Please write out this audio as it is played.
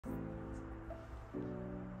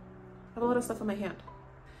have a lot of stuff on my hand.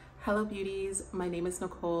 Hello beauties, my name is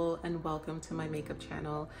Nicole and welcome to my makeup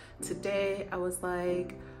channel. Today I was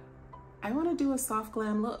like, I want to do a soft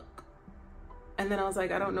glam look. And then I was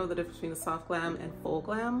like, I don't know the difference between a soft glam and full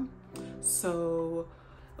glam. So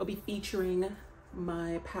I'll be featuring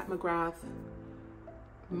my Pat McGrath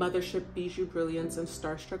Mothership Bijou Brilliance and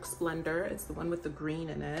Starstruck Splendor. It's the one with the green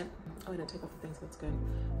in it. Oh, I didn't take off the thing, so that's good.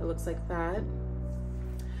 It looks like that.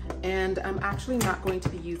 And I'm actually not going to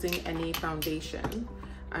be using any foundation.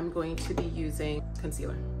 I'm going to be using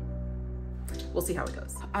concealer. We'll see how it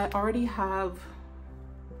goes. I already have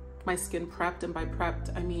my skin prepped, and by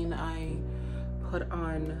prepped, I mean I put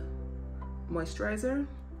on moisturizer,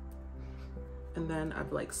 and then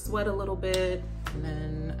I've like sweat a little bit, and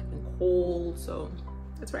then I've been cold, so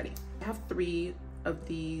it's ready. I have 3 of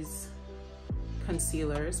these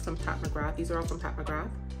concealers from Pat McGrath. These are all from Pat McGrath.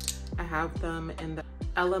 I have them in the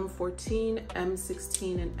LM14,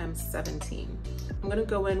 M16, and M17. I'm gonna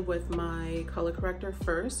go in with my color corrector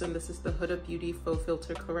first, and this is the Huda Beauty Faux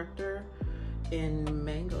Filter Corrector in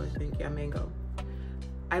Mango, I think. Yeah, Mango.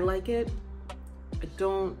 I like it. I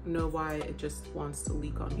don't know why it just wants to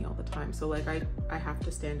leak on me all the time. So like I have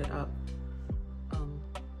to stand it up.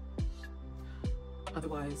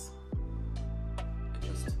 Otherwise,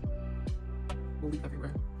 it just will leak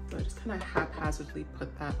everywhere. So I just kind of haphazardly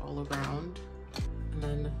put that all around, and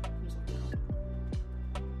then just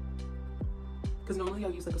because normally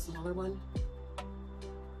I'll use like a smaller one.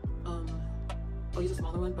 I'll use a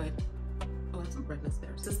smaller one, but oh, I have some redness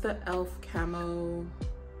there. This is the e.l.f. Camo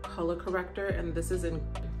Color Corrector, and this is in,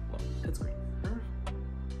 well, it's green.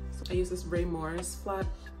 So I use this Ray Morris flat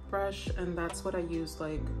brush, and that's what I use,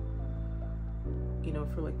 like, you know,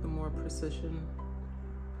 for like the more precision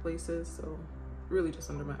places. So really just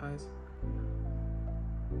under my eyes.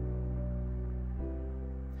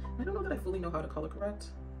 I don't know that I fully know how to color correct,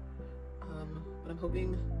 but I'm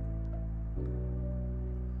hoping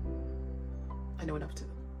I know enough to,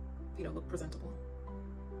 you know, look presentable.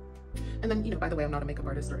 And then, you know, by the way, I'm not a makeup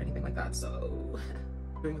artist or anything like that, so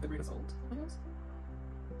doing with a grain of salt, I guess.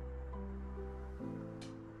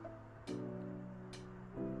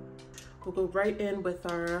 We'll go right in with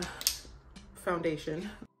our foundation.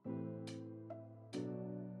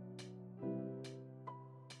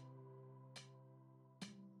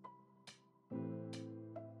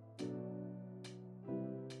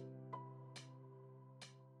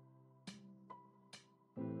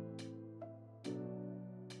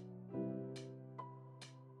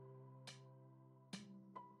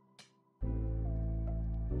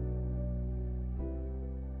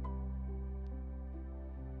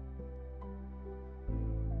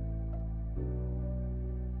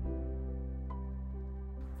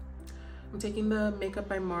 I'm taking the Makeup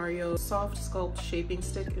by Mario Soft Sculpt Shaping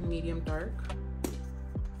Stick in medium dark.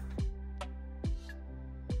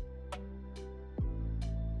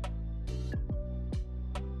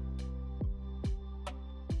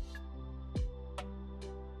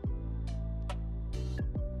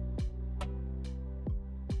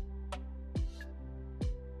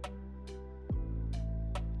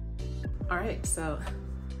 All right, so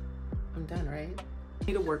I'm done, right? I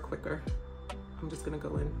need to work quicker. I'm just gonna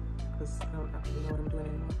go in because I don't actually know what I'm doing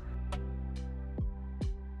anymore.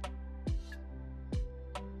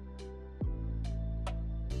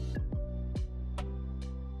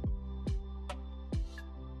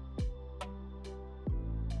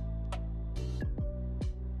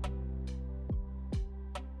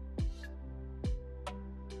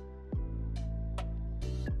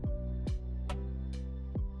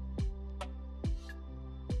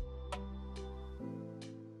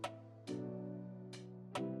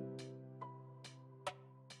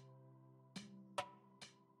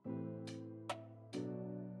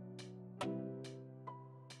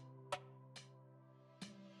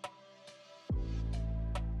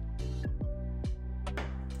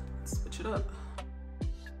 Switch it up.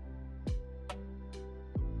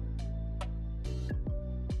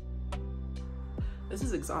 This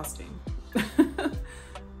is exhausting.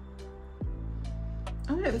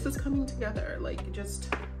 Okay, this is coming together. Like, you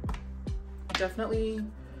just definitely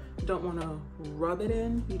don't want to rub it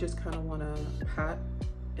in. You just kind of want to pat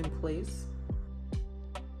in place.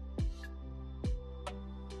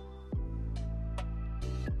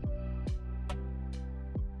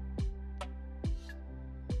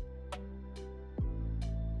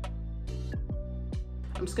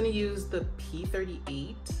 I'm just gonna use the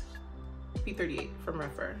P38 from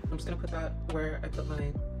Refer. I'm just gonna put that where I put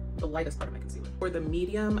the lightest part of my concealer. For the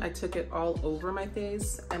medium, I took it all over my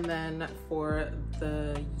face, and then for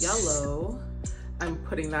the yellow, I'm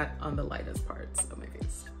putting that on the lightest parts of my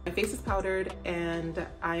face. My face is powdered and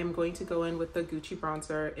I am going to go in with the Gucci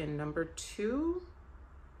bronzer in number two.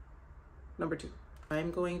 I'm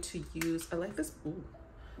going to use, I like this, ooh,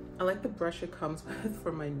 I like the brush it comes with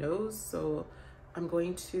for my nose. So I'm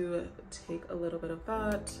going to take a little bit of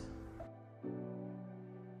that.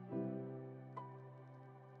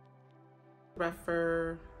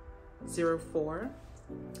 Refer 04.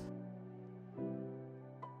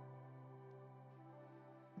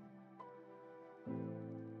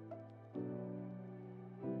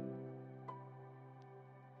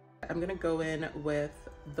 I'm gonna go in with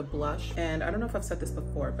the blush, and I don't know if I've said this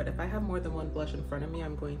before, but if I have more than one blush in front of me,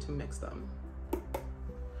 I'm going to mix them.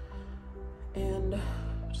 And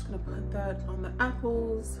I'm just gonna put that on the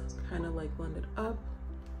apples, kind of like blend it up.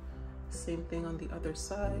 Same thing on the other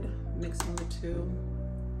side, mixing the two.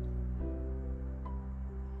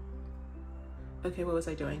 Okay, what was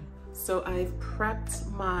I doing? So I've prepped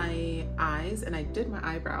my eyes and I did my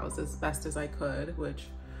eyebrows as best as I could, which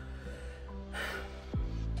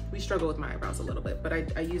we struggle with my eyebrows a little bit, but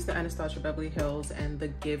I used the Anastasia Beverly Hills and the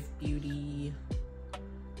Give Beauty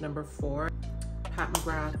number 4 Pat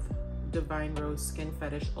McGrath Divine Rose Skin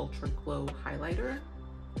Fetish Ultra Glow Highlighter.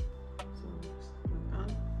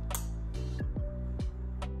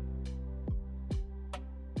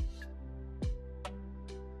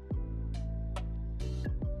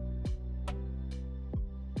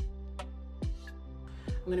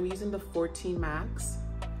 I'm gonna be using the 14 Max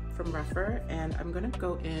from Refer, and I'm gonna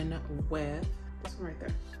go in with this one right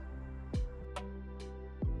there.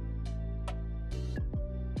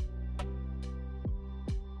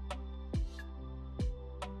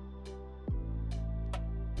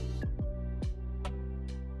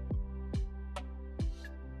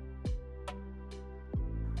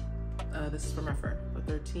 This is from Refer, a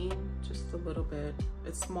 13, just a little bit.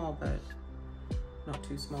 It's small, but not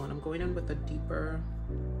too small. And I'm going in with a deeper,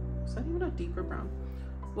 is that even a deeper brown?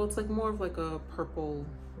 Well, it's like more of like a purple.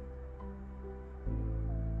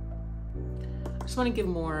 I just want to give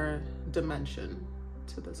more dimension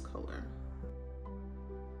to this color.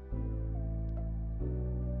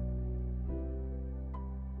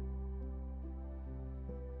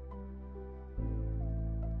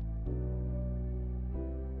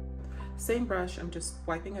 Same brush, I'm just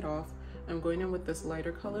wiping it off. I'm going in with this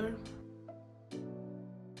lighter color.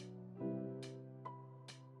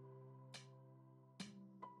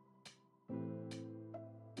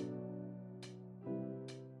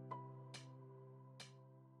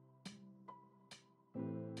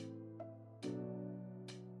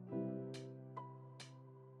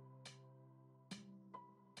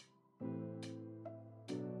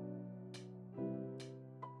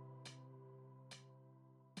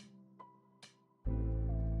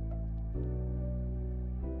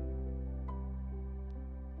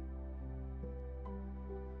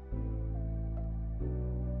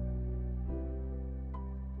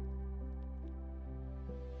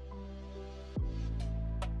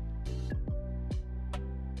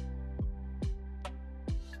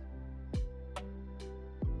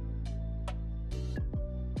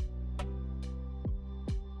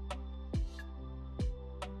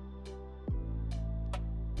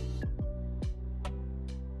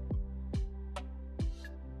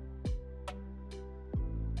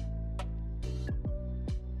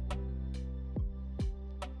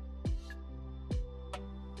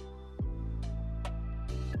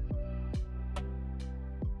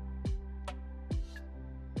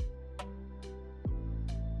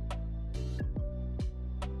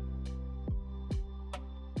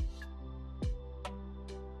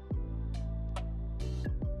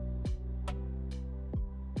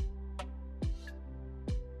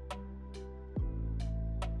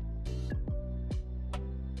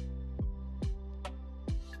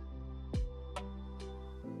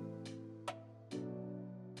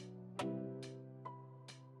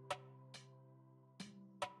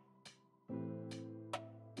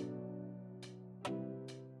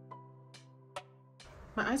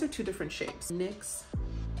 My eyes are two different shapes. NYX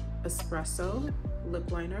Espresso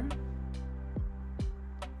lip liner.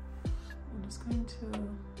 I'm just going to,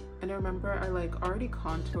 and I remember I like already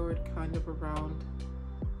contoured kind of around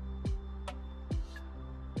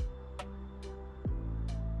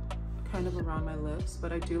my lips,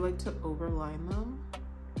 but I do like to overline them.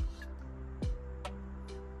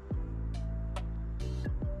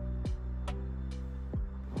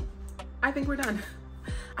 I think we're done.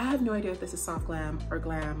 I have no idea if this is soft glam or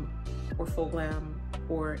glam or full glam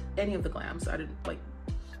or any of the glams. I didn't like,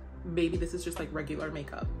 maybe this is just like regular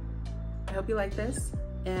makeup. I hope you like this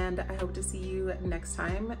and I hope to see you next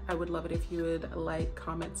time. I would love it if you would like,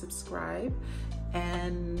 comment, subscribe,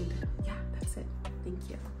 and yeah, that's it. Thank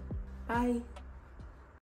you. Bye.